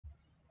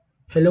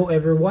Hello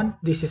everyone,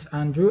 this is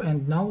Andrew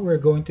and now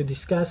we're going to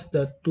discuss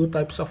the two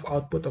types of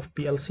output of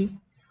PLC.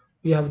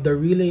 We have the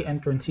relay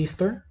and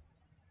transistor.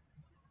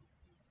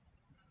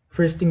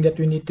 First thing that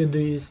we need to do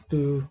is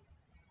to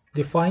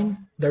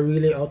define the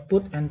relay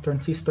output and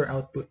transistor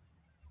output.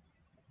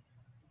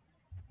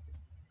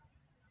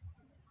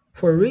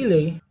 For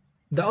relay,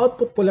 the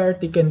output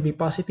polarity can be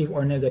positive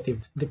or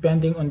negative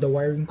depending on the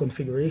wiring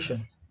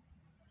configuration.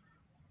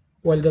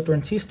 While the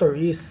transistor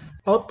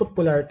output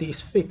polarity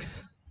is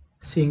fixed.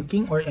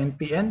 Sinking or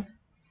NPN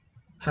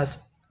has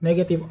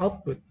negative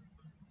output.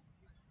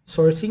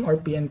 Sourcing or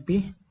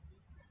PNP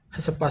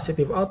has a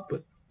positive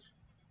output.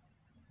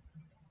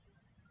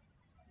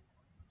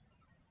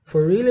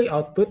 For relay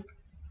output,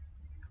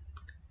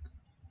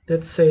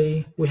 let's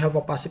say we have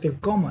a positive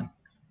common.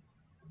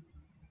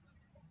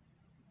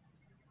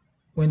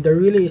 When the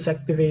relay is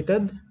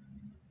activated,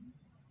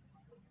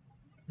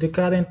 the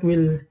current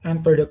will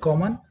enter the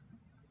common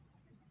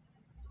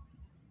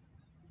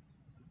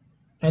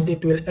and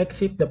it will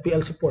exit the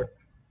PLC port.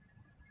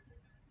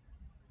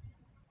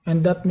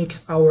 And that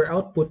makes our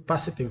output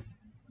positive.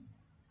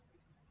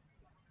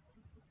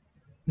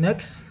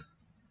 Next,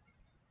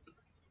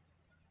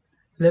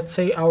 let's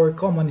say our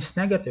common is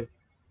negative.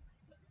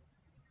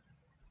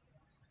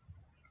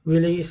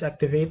 Relay is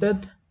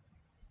activated.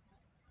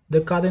 The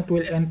current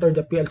will enter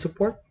the PLC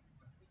port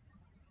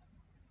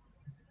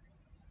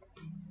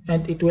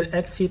and it will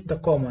exit the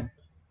common.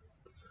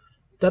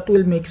 That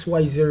will make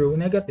Y0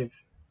 negative.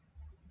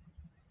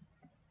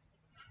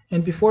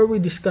 And before we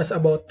discuss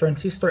about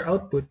transistor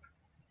output,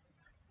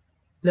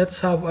 let's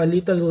have a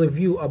little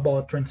review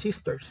about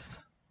transistors.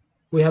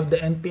 We have the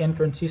NPN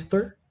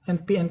transistor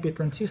and PNP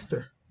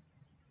transistor.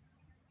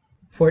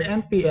 For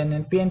NPN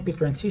and PNP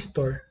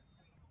transistor,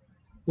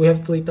 we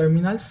have three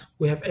terminals.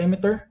 We have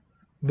emitter,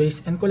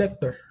 base, and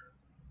collector.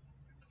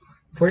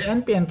 For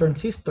NPN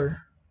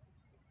transistor,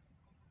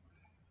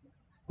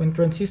 when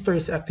transistor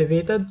is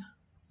activated,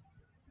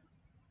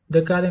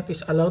 the current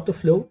is allowed to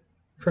flow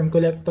from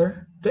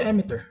collector to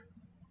emitter.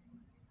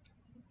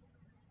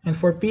 And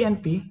for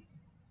PNP,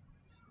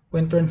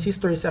 when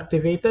transistor is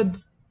activated,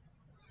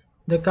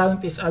 the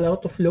current is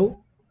allowed to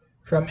flow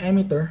from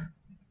emitter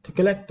to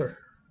collector.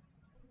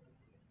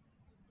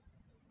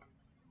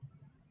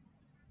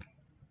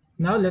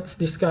 Now let's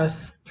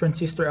discuss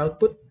transistor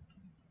output.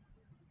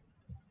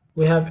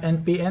 We have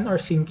NPN or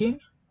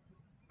sinking.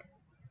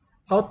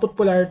 Output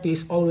polarity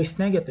is always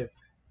negative.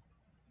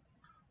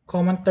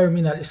 Common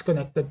terminal is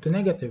connected to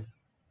negative.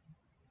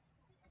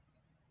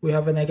 We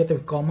have a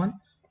negative common.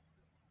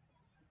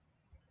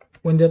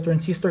 When the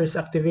transistor is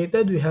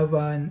activated, we have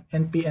an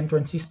NPN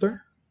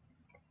transistor.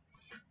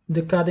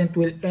 The current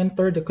will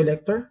enter the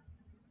collector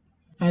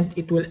and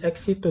it will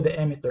exit to the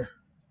emitter.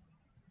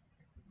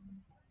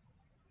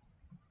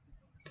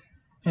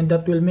 And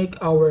that will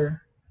make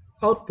our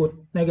output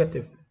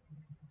negative.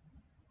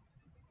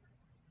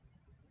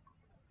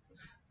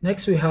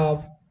 Next we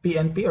have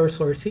PNP or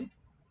sourcing.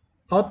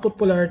 Output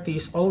polarity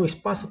is always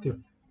positive.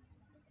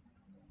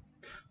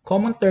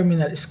 Common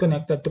terminal is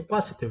connected to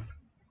positive.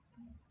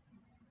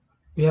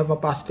 We have a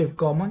positive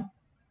common.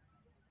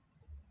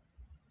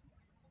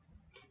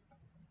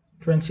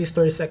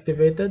 Transistor is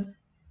activated.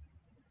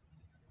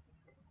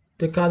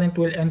 The current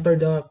will enter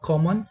the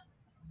common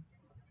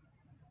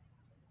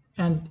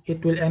and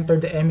it will enter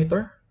the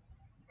emitter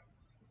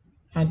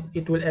and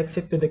it will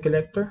exit to the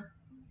collector,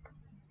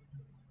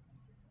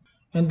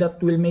 and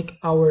that will make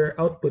our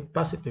output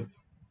positive.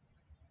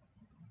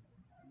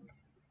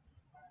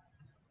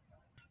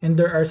 And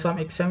there are some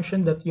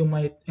exemptions that you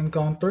might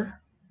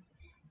encounter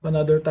on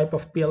other type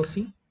of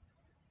PLC.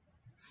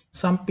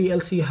 Some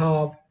PLC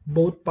have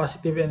both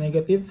positive and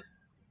negative,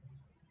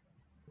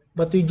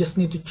 but you just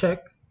need to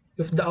check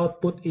if the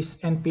output is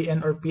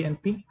NPN or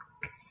PNP.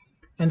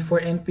 And for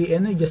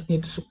NPN, you just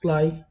need to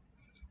supply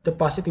the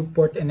positive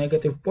port and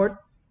negative port,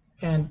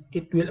 and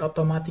it will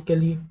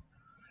automatically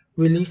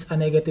release a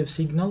negative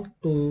signal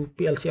to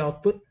PLC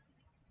output.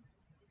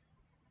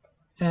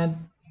 And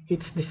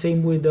it's the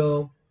same with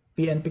the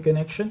PNP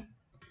connection.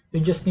 You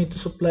just need to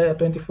supply a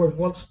 24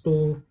 volts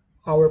to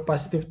our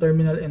positive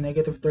terminal and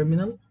negative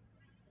terminal,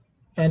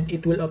 and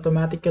it will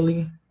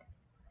automatically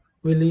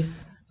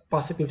release a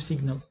positive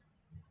signal.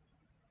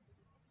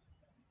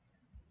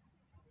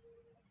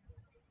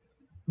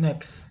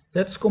 Next,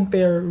 let's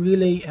compare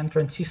relay and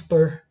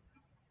transistor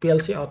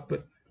PLC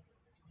output.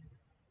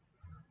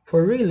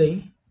 For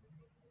relay,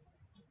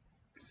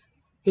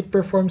 it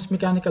performs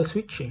mechanical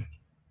switching.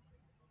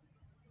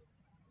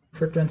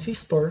 For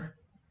transistor,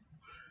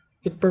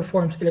 it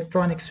performs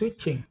electronic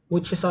switching,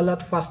 which is a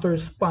lot faster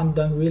response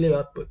than relay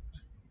output.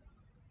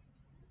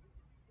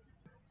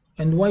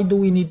 And why do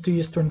we need to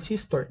use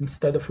transistor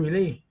instead of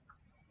relay?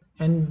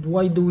 And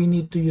why do we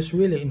need to use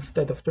relay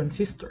instead of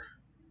transistor?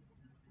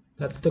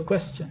 That's the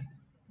question.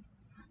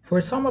 For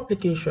some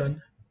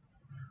application,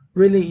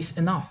 relay is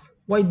enough.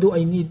 Why do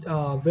I need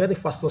a very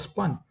fast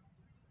response?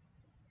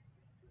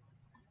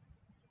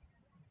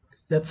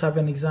 Let's have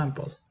an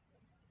example.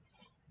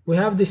 We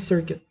have this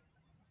circuit.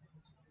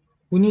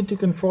 We need to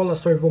control a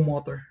servo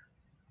motor.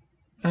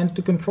 And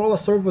to control a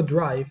servo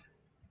drive,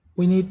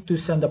 we need to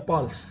send a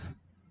pulse.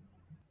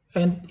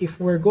 And if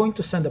we're going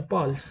to send a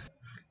pulse,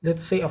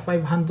 let's say a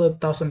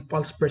 500,000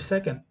 pulse per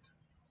second,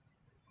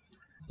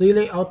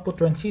 relay output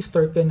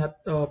transistor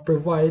cannot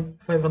provide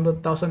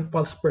 500,000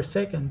 pulse per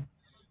second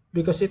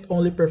because it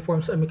only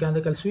performs a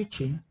mechanical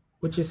switching,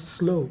 which is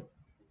slow.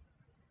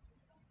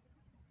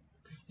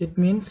 It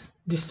means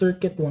this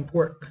circuit won't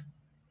work.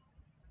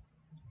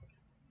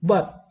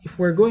 But if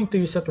we're going to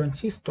use a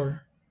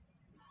transistor,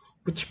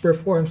 which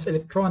performs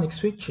electronic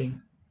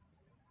switching,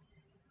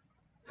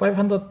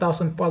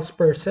 500,000 pulse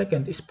per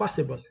second is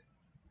possible.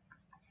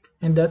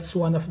 And that's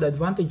one of the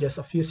advantages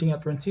of using a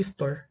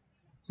transistor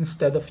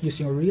instead of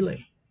using a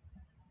relay.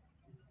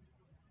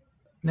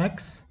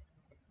 Next,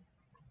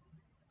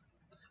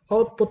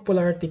 output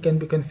polarity can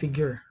be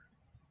configured.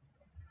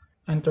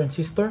 And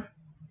transistor,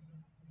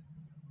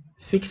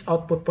 fixed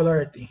output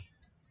polarity.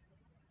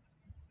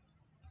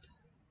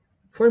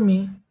 For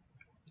me,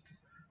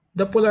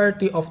 the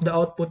polarity of the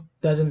output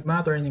doesn't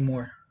matter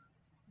anymore.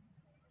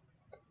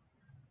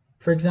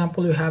 For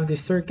example, we have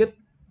this circuit.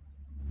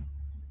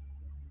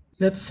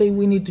 Let's say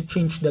we need to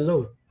change the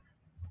load.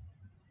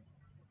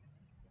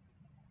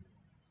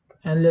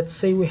 And let's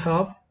say we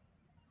have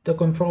the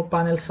control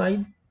panel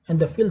side and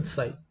the field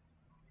side.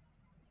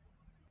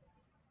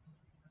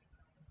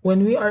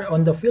 When we are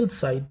on the field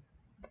side,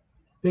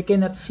 we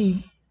cannot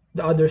see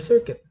the other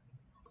circuit.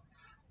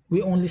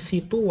 We only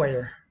see 2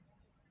 wire.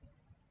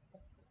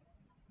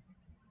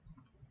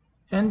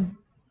 And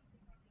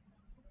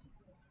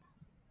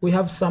we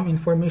have some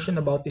information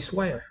about this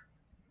wire.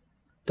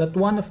 That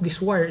one of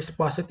this wire is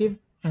positive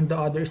and the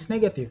other is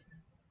negative.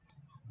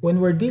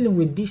 When we're dealing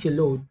with DC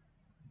load,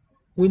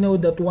 we know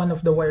that one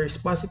of the wire is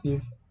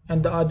positive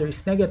and the other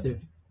is negative.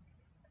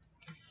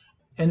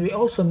 And we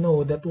also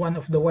know that one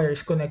of the wire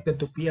is connected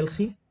to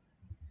PLC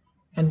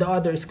and the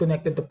other is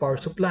connected to power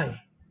supply.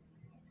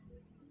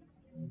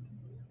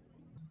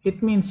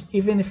 It means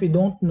even if we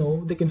don't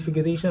know the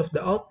configuration of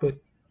the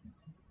output,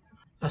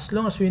 as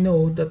long as we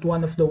know that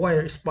one of the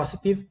wire is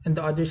positive and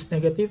the other is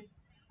negative,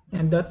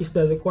 and that is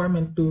the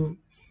requirement to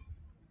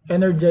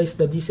energize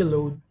the DC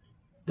load,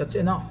 that's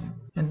enough.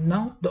 And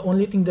now the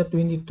only thing that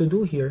we need to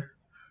do here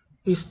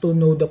is to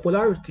know the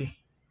polarity.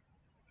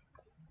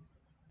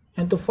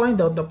 And to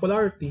find out the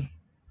polarity,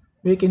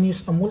 we can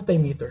use a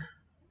multimeter.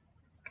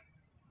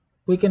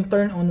 We can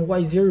turn on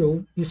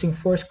Y0 using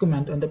force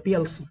command on the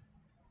PLC.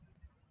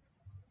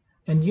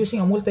 And using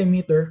a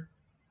multimeter,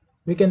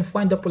 we can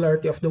find the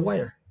polarity of the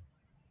wire.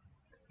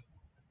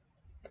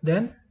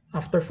 Then,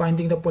 after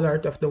finding the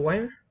polarity of the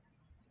wire,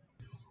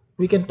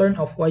 we can turn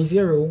off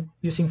Y0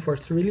 using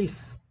force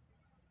release.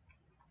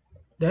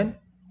 Then,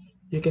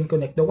 you can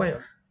connect the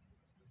wire.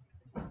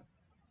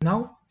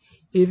 Now,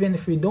 even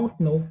if we don't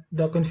know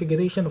the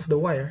configuration of the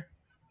wire,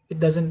 it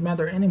doesn't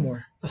matter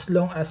anymore as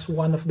long as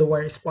one of the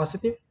wire is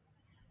positive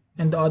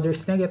and the other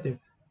is negative.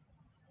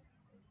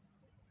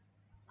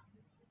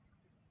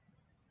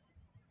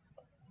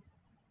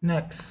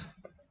 Next,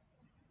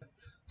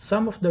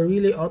 some of the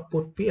relay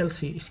output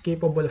PLC is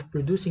capable of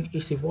producing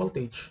AC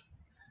voltage.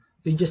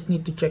 You just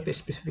need to check the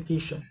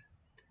specification.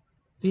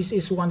 This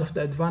is one of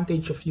the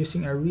advantages of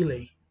using a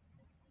relay.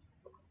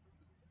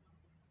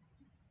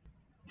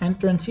 And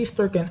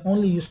transistor can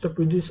only use to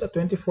produce a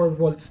 24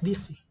 volts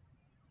DC.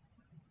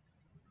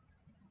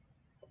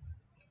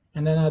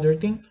 And another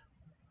thing,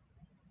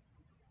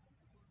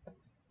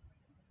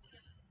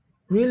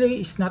 relay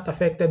is not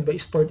affected by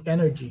stored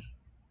energy,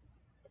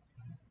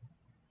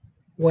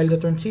 while the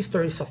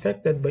transistor is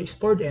affected by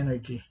stored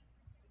energy.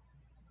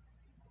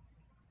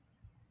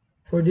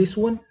 For this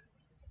one,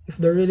 if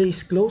the relay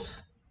is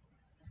closed,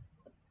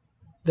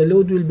 the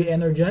load will be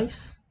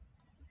energized,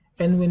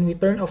 and when we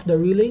turn off the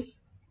relay,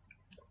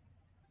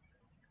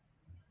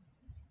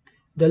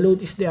 the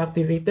load is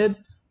deactivated,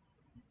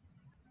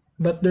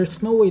 but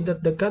there's no way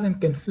that the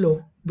current can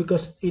flow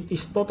because it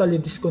is totally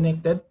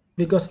disconnected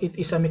because it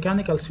is a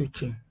mechanical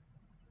switching.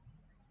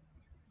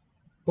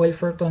 While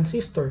for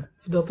transistor,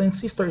 if the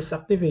transistor is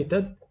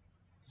activated,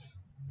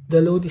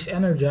 the load is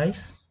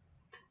energized,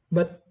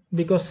 but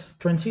because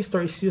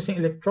transistor is using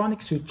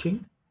electronic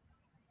switching,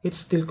 it's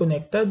still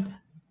connected.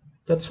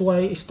 That's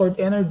why stored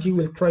energy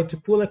will try to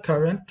pull a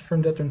current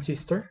from the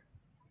transistor,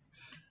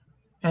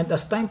 and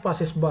as time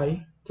passes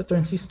by, the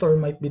transistor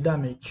might be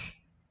damaged.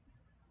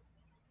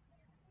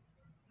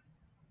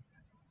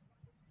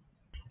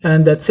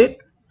 And that's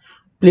it.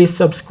 Please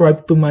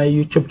subscribe to my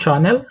YouTube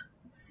channel.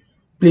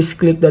 Please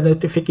click the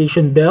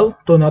notification bell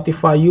to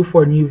notify you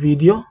for new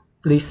video.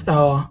 Please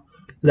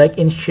like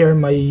and share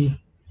my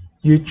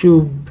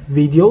YouTube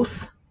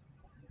videos.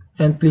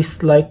 And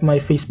please like my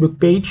Facebook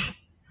page,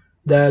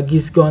 the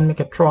Gizgon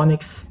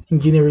Mechatronics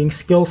Engineering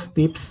Skills,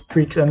 Tips,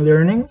 Tricks, and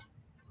Learning.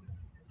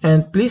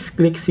 And please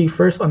click see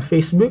first on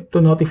Facebook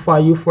to notify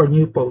you for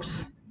new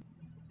posts.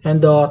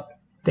 And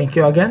thank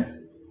you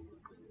again.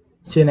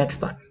 See you next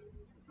time.